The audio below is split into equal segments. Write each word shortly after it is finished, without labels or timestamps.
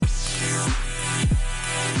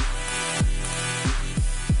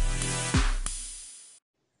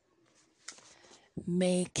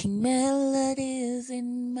Making melodies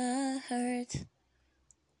in my heart.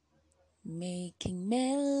 Making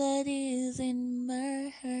melodies in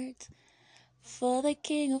my heart. For the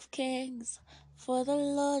King of Kings, for the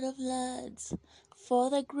Lord of Lords, for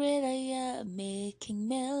the great I am. Making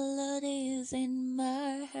melodies in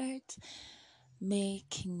my heart.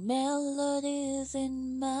 Making melodies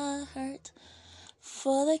in my heart.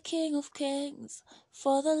 For the King of Kings,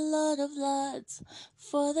 for the Lord of Lords,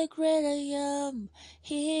 for the great I am,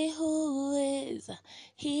 He who is,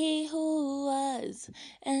 He who was,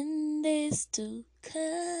 and is to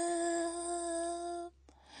come.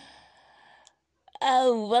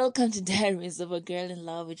 Welcome to Diaries of a Girl in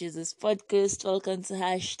Love with Jesus podcast. Welcome to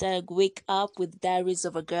hashtag Wake Up with Diaries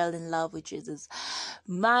of a Girl in Love with Jesus.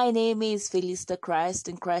 My name is Felista Christ,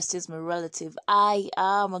 and Christ is my relative. I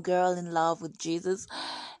am a girl in love with Jesus,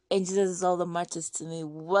 and Jesus is all that matters to me.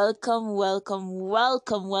 Welcome,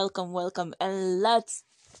 and let's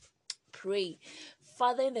pray.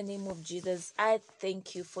 Father, in the name of Jesus, I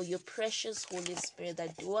thank you for your precious Holy Spirit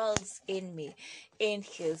that dwells in me in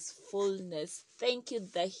His fullness. Thank you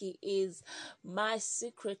that He is my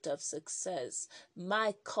secret of success,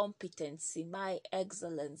 my competency, my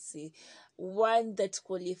excellency, one that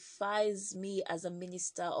qualifies me as a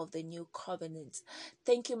minister of the new covenant.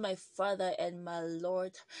 Thank you, my Father and my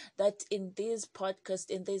Lord, that in this podcast,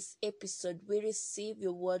 in this episode, we receive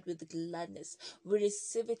your word with gladness. We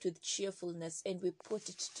receive it with cheerfulness, and we put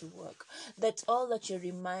it to work. That all that you're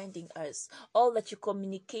reminding us, all that you're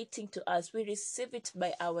communicating to us, we receive it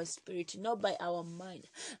by our spirit, not by our mind,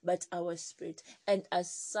 but our spirit. And as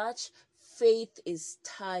such, faith is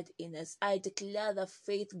stirred in us. I declare that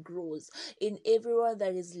faith grows in everyone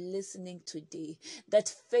that is listening today, that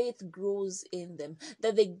faith grows in them,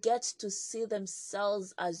 that they get to see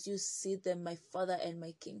themselves as you see them, my Father and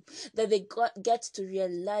my King, that they get to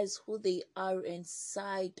realize who they are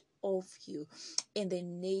inside of you, in the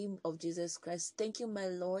name of Jesus Christ. Thank you, my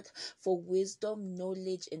Lord, for wisdom,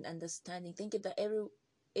 knowledge, and understanding. Thank you that every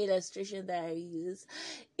illustration that I use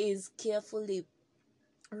is carefully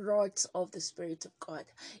wrought of the Spirit of God,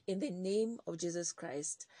 in the name of Jesus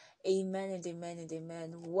Christ. Amen and amen and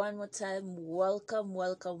amen. One more time, welcome.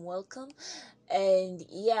 And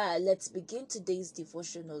yeah, let's begin today's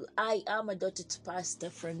devotional. I am a daughter to Pastor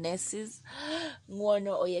Frenesis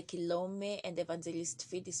Nguono Oyekilome and Evangelist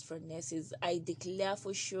Fidis Frenesis. I declare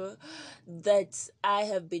for sure that I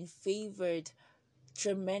have been favored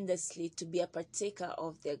tremendously to be a partaker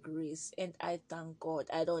of their grace, and I thank God.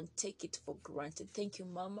 I don't take it for granted. Thank you,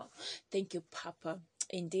 Mama. Thank you, Papa.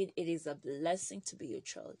 Indeed, it is a blessing to be your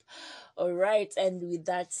child. All right, and with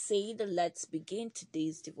that said, let's begin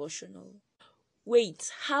today's devotional. Wait,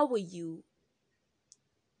 how are you?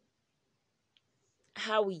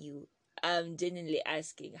 How are you? I'm genuinely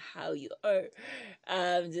asking how you are.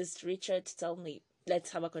 Just reach out to tell me.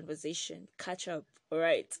 Let's have a conversation, catch up. All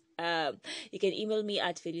right. You can email me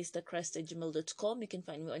at felistachrist@gmail.com. You can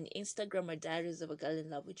find me on Instagram at Diaries of a Girl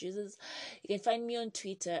in Love with Jesus. You can find me on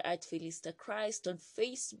Twitter at Felista Christ, on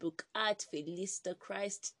Facebook at Felista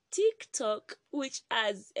Christ, TikTok, which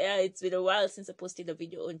has it's been a while since I posted a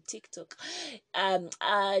video on TikTok, at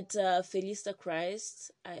Felista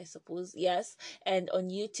Christ, I suppose, yes, and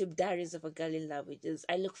on YouTube, Diaries of a Girl in Love with Jesus.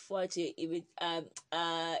 I look forward to even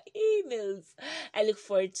emails. I look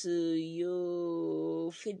forward to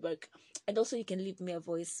your feedback. And also you can leave me a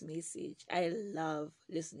voice message. I love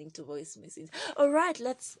listening to voice messages. All right,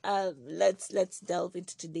 let's delve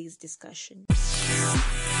into today's discussion.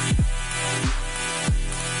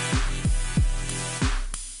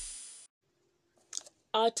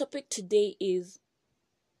 Our topic today is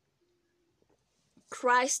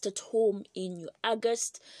Christ at home in you.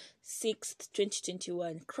 August 6th,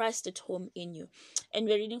 2021. Christ at home in you. And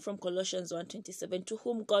we're reading from Colossians 1:27. To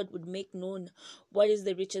whom God would make known what is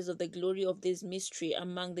the riches of the glory of this mystery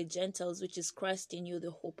among the Gentiles, which is Christ in you,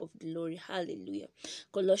 the hope of glory. Hallelujah.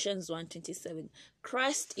 Colossians 1:27.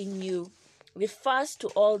 Christ in you refers to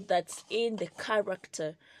all that's in the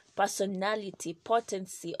character, personality,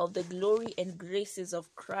 potency of the glory and graces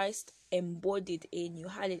of Christ embodied in you.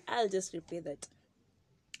 Hallelujah. I'll just repeat that.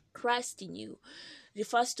 Christ in you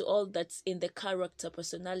refers to all that's in the character,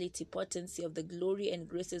 personality, potency of the glory and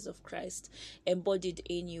graces of Christ embodied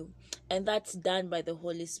in you. And that's done by the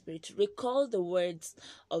Holy Spirit. Recall the words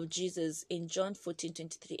of Jesus in John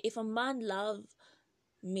 14:23. If a man love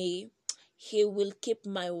me, he will keep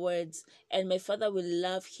my words, and my Father will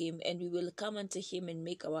love him, and we will come unto him and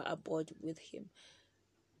make our abode with him.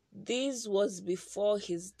 This was before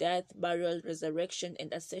his death, burial, resurrection,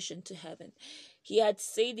 and ascension to heaven. He had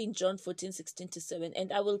said in John 14:16-7,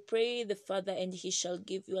 "And I will pray the Father, and he shall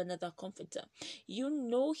give you another comforter. You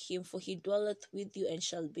know him, for he dwelleth with you and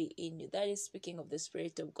shall be in you." That is speaking of the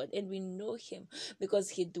Spirit of God. And we know him because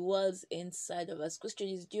he dwells inside of us. Question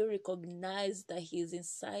is, do you recognize that he is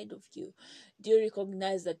inside of you? Do you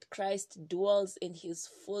recognize that Christ dwells in his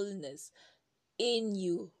fullness in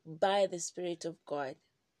you by the Spirit of God?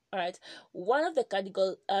 All right. One of the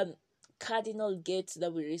cardinal gifts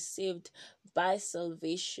that we received by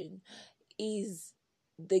salvation is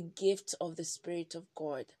the gift of the Spirit of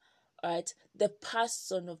God. All right. The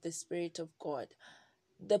person of the Spirit of God,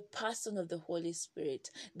 the person of the Holy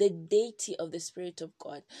Spirit, the deity of the Spirit of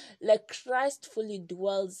God. Like Christ fully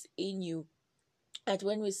dwells in you. And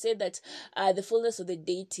when we say that the fullness of the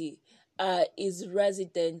deity is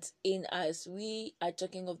resident in us, we are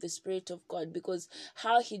talking of the Spirit of God, because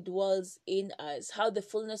how he dwells in us, how the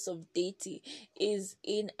fullness of deity is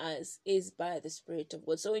in us, is by the Spirit of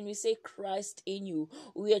God. So when we say Christ in you,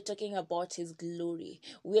 we are talking about his glory,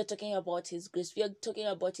 we are talking about his grace, we are talking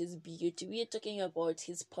about his beauty, we are talking about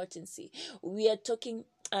his potency, we are talking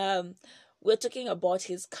we're talking about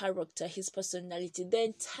his character, his personality. The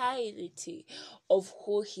entirety of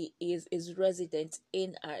who he is resident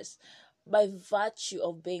in us by virtue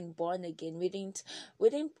of being born again. We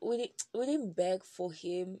didn't beg for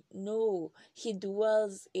him. No, he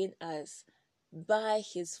dwells in us by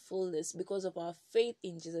his fullness, because of our faith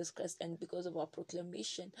in Jesus Christ and because of our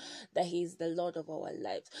proclamation that he is the Lord of our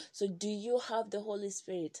lives. So do you have the Holy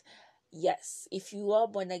Spirit? Yes. If you are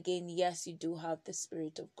born again, yes, you do have the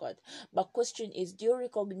Spirit of God. But question is, do you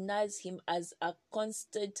recognize him as a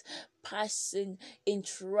constant person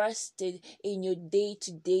interested in your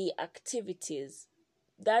day-to-day activities?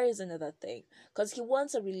 That is another thing, because he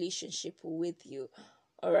wants a relationship with you.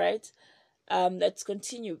 All right. Let's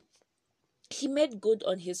continue. He made good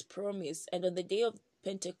on his promise, and on the day of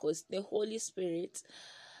Pentecost, the Holy Spirit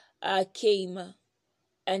came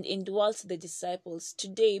and indwelt the disciples.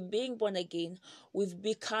 Today, being born again, we've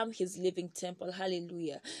become his living temple.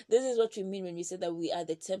 Hallelujah. This is what we mean when we say that we are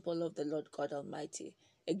the temple of the Lord God Almighty.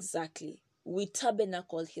 Exactly. We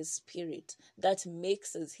tabernacle his spirit. That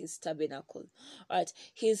makes us his tabernacle. All right.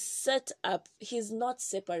 He's set up. He's not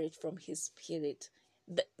separate from his spirit.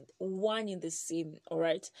 The one in the same. All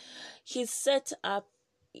right. He's set up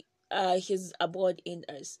his abode in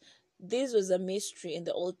us. This was a mystery in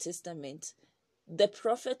the Old Testament. The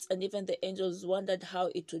prophets and even the angels wondered how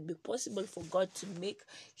it would be possible for God to make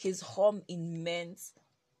his home in men's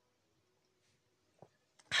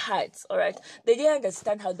hearts. All right, they didn't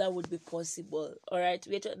understand how that would be possible. All right,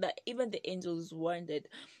 that even the angels wondered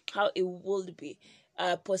how it would be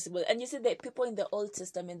possible. And you see, the people in the Old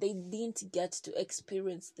Testament, they didn't get to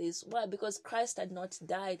experience this. Why? Because Christ had not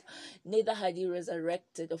died, neither had he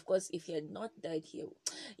resurrected. Of course, if he had not died,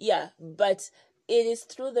 but it is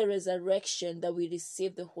through the resurrection that we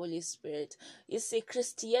receive the Holy Spirit. You see,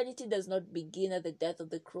 Christianity does not begin at the death of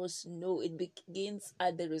the cross. No, it begins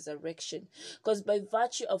at the resurrection. Because by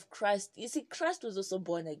virtue of Christ, you see, Christ was also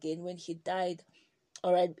born again when he died.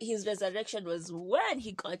 All right, his resurrection was when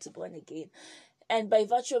he got born again. And by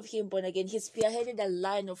virtue of him born again, he spearheaded a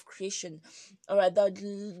line of creation, all right,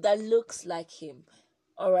 that looks like him.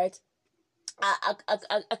 All right.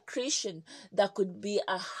 A creation that could be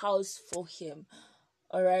a house for him.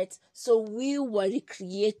 All right. So we were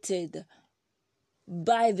recreated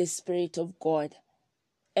by the Spirit of God,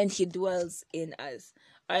 and he dwells in us.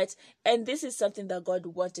 All right. And this is something that God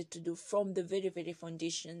wanted to do from the very, very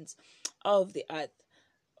foundations of the earth.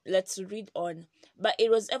 Let's read on. But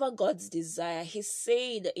it was ever God's desire. He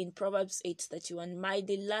said in Proverbs 8:31, "My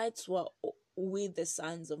delights were with the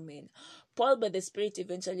sons of men." Paul, by the Spirit,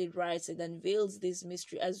 eventually writes and unveils this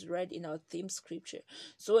mystery as read in our theme scripture.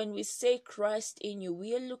 So when we say Christ in you,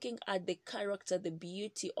 we are looking at the character, the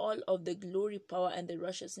beauty, all of the glory, power, and the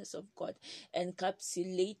righteousness of God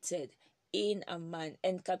encapsulated in a man,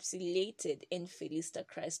 encapsulated in Philister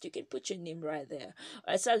Christ. You can put your name right there.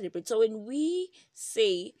 So I'll repeat. So when we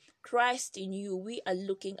say Christ in you, we are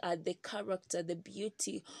looking at the character, the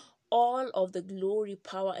beauty, all of the glory,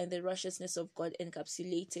 power, and the righteousness of God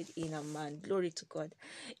encapsulated in a man. Glory to God.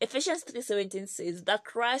 Ephesians 3:17 says that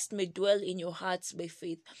Christ may dwell in your hearts by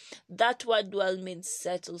faith. That word dwell means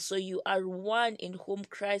settle. So you are one in whom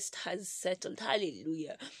Christ has settled.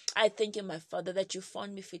 Hallelujah. I thank you, my Father, that you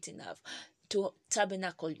found me fit enough to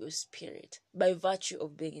tabernacle your spirit by virtue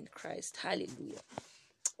of being in Christ. Hallelujah.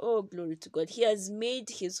 Oh, glory to God. He has made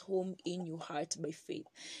his home in your heart by faith.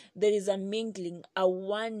 There is a mingling, a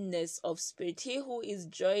oneness of spirit. He who is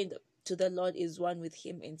joined to the Lord is one with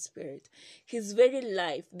him in spirit. His very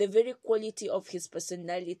life, the very quality of his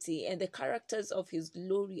personality, and the characters of his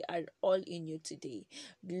glory are all in you today.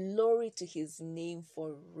 Glory to his name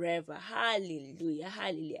forever. Hallelujah.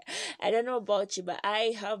 Hallelujah. I don't know about you, but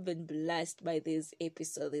I have been blessed by this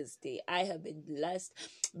episode this day. I have been blessed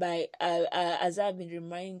by as I've been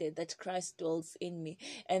reminded that Christ dwells in me,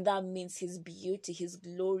 and that means his beauty, his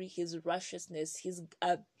glory, his righteousness, his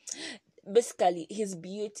basically his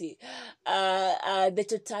beauty, the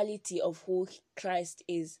totality of who Christ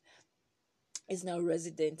is now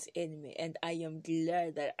resident in me, and I am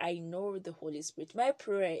glad that I know the Holy Spirit. My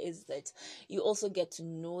prayer is that you also get to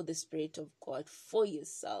know the Spirit of God for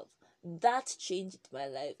yourself. That changed my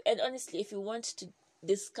life. And honestly, if you want to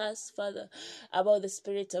discuss further about the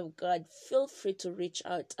Spirit of God, feel free to reach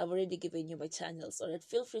out. I've already given you my channels, all right?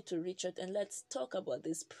 Feel free to reach out and let's talk about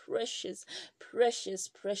this precious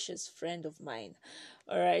friend of mine.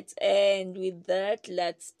 All right, and with that,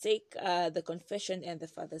 let's take the confession and the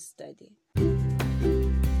further study.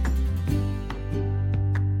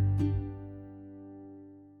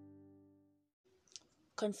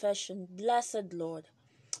 Confession. Blessed Lord,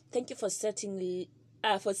 thank you for setting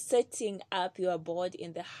up your abode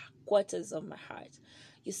in the quarters of my heart.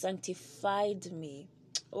 You sanctified me.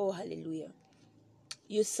 Oh, hallelujah.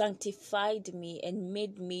 You sanctified me and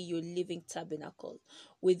made me your living tabernacle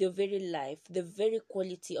with your very life, the very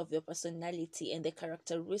quality of your personality, and the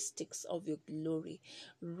characteristics of your glory,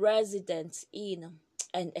 resident in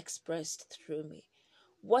and expressed through me.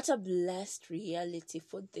 What a blessed reality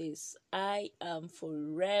for this. I am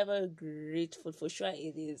forever grateful. For sure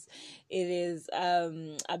it is. It is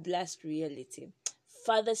a blessed reality.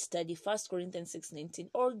 Further study 1 Corinthians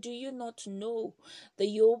 6:19. Or do you not know that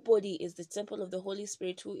your body is the temple of the Holy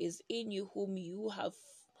Spirit who is in you, whom you have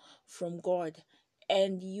from God,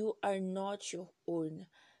 and you are not your own?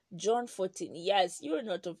 John 14. Yes, you are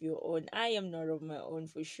not of your own. I am not of my own,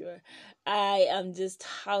 for sure. I am just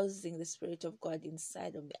housing the Spirit of God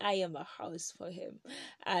inside of me. I am a house for him.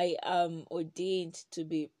 I am ordained to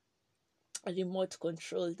be remote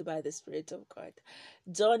controlled by the Spirit of God.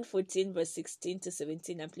 John 14 verse 16 to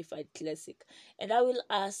 17, Amplified Classic. And I will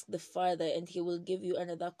ask the Father, and he will give you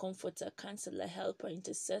another comforter, counselor, helper,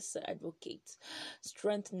 intercessor, advocate,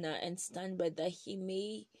 strengthener, and standby, that he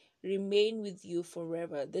may remain with you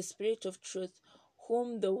forever. The Spirit of truth,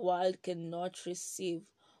 whom the world cannot receive,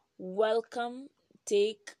 welcome,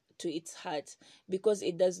 take to its heart, because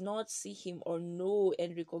it does not see him or know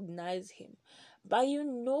and recognize him. But you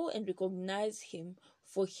know and recognize him,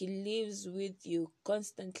 for he lives with you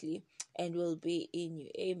constantly and will be in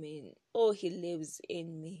you. Amen. Oh, he lives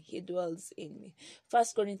in me. He dwells in me.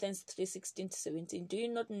 1 Corinthians 3:16 to 17. Do you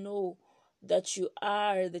not know that you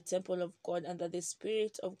are the temple of God, and that the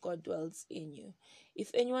Spirit of God dwells in you? If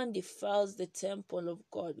anyone defiles the temple of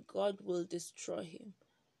God, God will destroy him.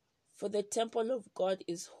 For the temple of God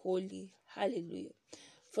is holy. Hallelujah.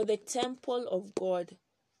 For the temple of God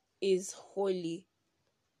is holy,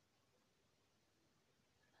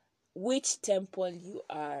 which temple you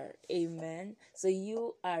are. Amen. So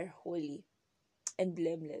you are holy and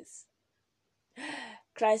blameless.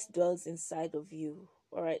 Christ dwells inside of you.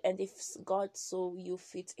 All right. And if God saw you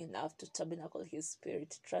fit enough to tabernacle his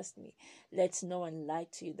Spirit, trust me, let no one lie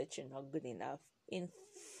to you that you're not good enough. In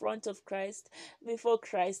front of Christ, before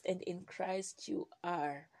Christ, and in Christ, you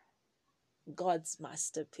are God's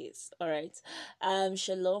masterpiece. All right.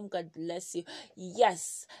 Shalom. God bless you.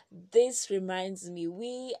 Yes, this reminds me,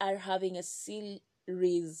 we are having a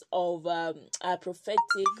series of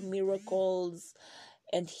prophetic miracles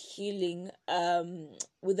and healing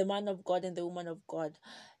with the man of God and the woman of God.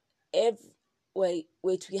 Wait,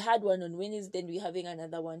 we had one on Wednesday, and we're having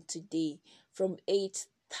another one today from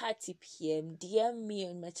 8:30 p.m. DM me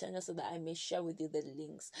on my channel so that I may share with you the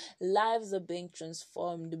links. Lives are being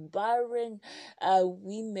transformed. Barren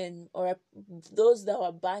women, or those that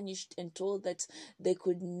were banished and told that they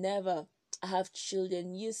could never have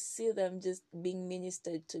children, you see them just being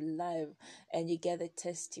ministered to live, and you get the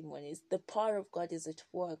testimonies. The power of God is at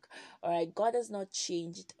work. All right, God has not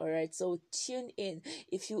changed. All right, so tune in.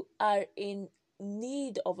 If you are in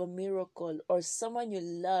need of a miracle, or someone you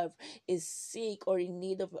love is sick or in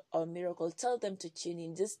need of a miracle, tell them to tune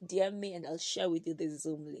in. Just DM me and I'll share with you the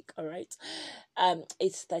Zoom link. All right,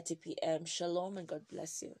 8:30 p.m. Shalom and God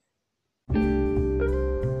bless you.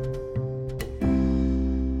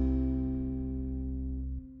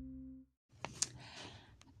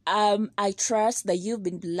 I trust that you've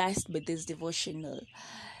been blessed by this devotional,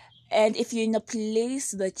 and if you're in a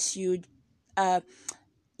place that you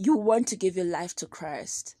want to give your life to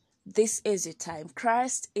Christ, this is your time.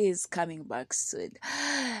 Christ is coming back soon.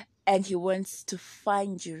 And he wants to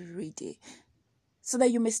find you ready so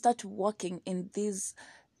that you may start walking in this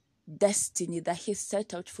destiny that he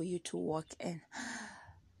set out for you to walk in.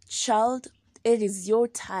 Child, it is your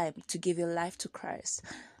time to give your life to Christ.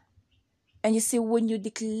 And you see, when you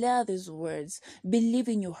declare these words, believe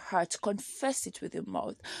in your heart, confess it with your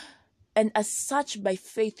mouth, and as such, by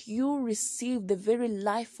faith, you receive the very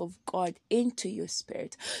life of God into your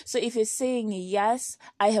spirit. So if you're saying, yes,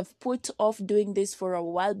 I have put off doing this for a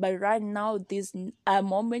while, but right now, this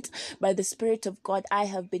moment, by the Spirit of God, I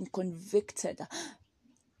have been convicted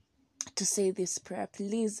to say this prayer.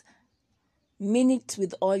 Please mean it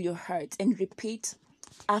with all your heart and repeat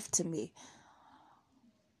after me.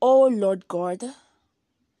 Oh Lord God,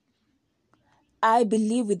 I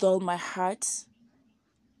believe with all my heart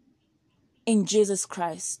in Jesus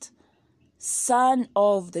Christ, Son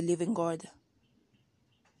of the living God.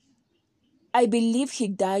 I believe he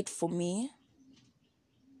died for me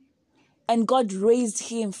and God raised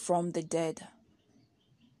him from the dead.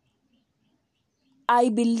 I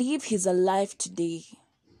believe he's alive today.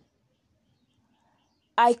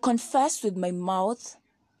 I confess with my mouth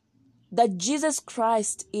that Jesus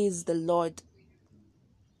Christ is the Lord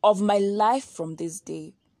of my life from this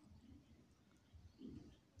day.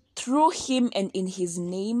 Through him and in his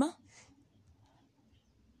name,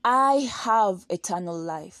 I have eternal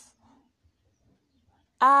life.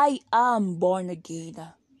 I am born again.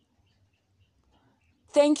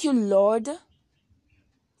 Thank you, Lord,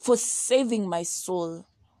 for saving my soul.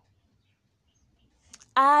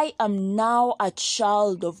 I am now a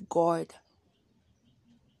child of God.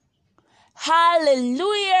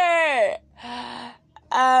 Hallelujah!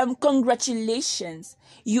 Congratulations.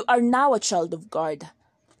 You are now a child of God.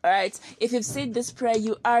 All right. If you've said this prayer,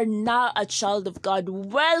 you are now a child of God.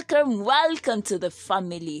 Welcome to the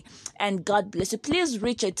family. And God bless you. Please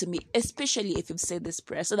reach out to me, especially if you've said this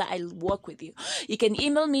prayer, so that I'll work with you. You can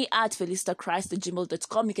email me at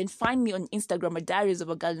felistachrist@gmail.com. You can find me on Instagram at Diaries of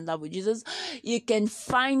a Girl in Love with Jesus. You can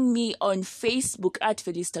find me on Facebook at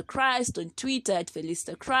Felista Christ, on Twitter at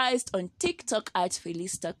Felista Christ, on TikTok at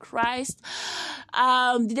Felista Christ.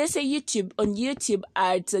 Did I say YouTube? On YouTube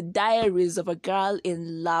at Diaries of a Girl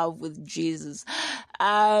in Love with Jesus.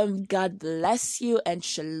 God bless you and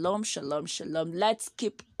shalom, shalom, shalom. Let's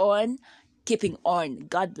keep on keeping on.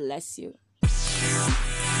 God bless you.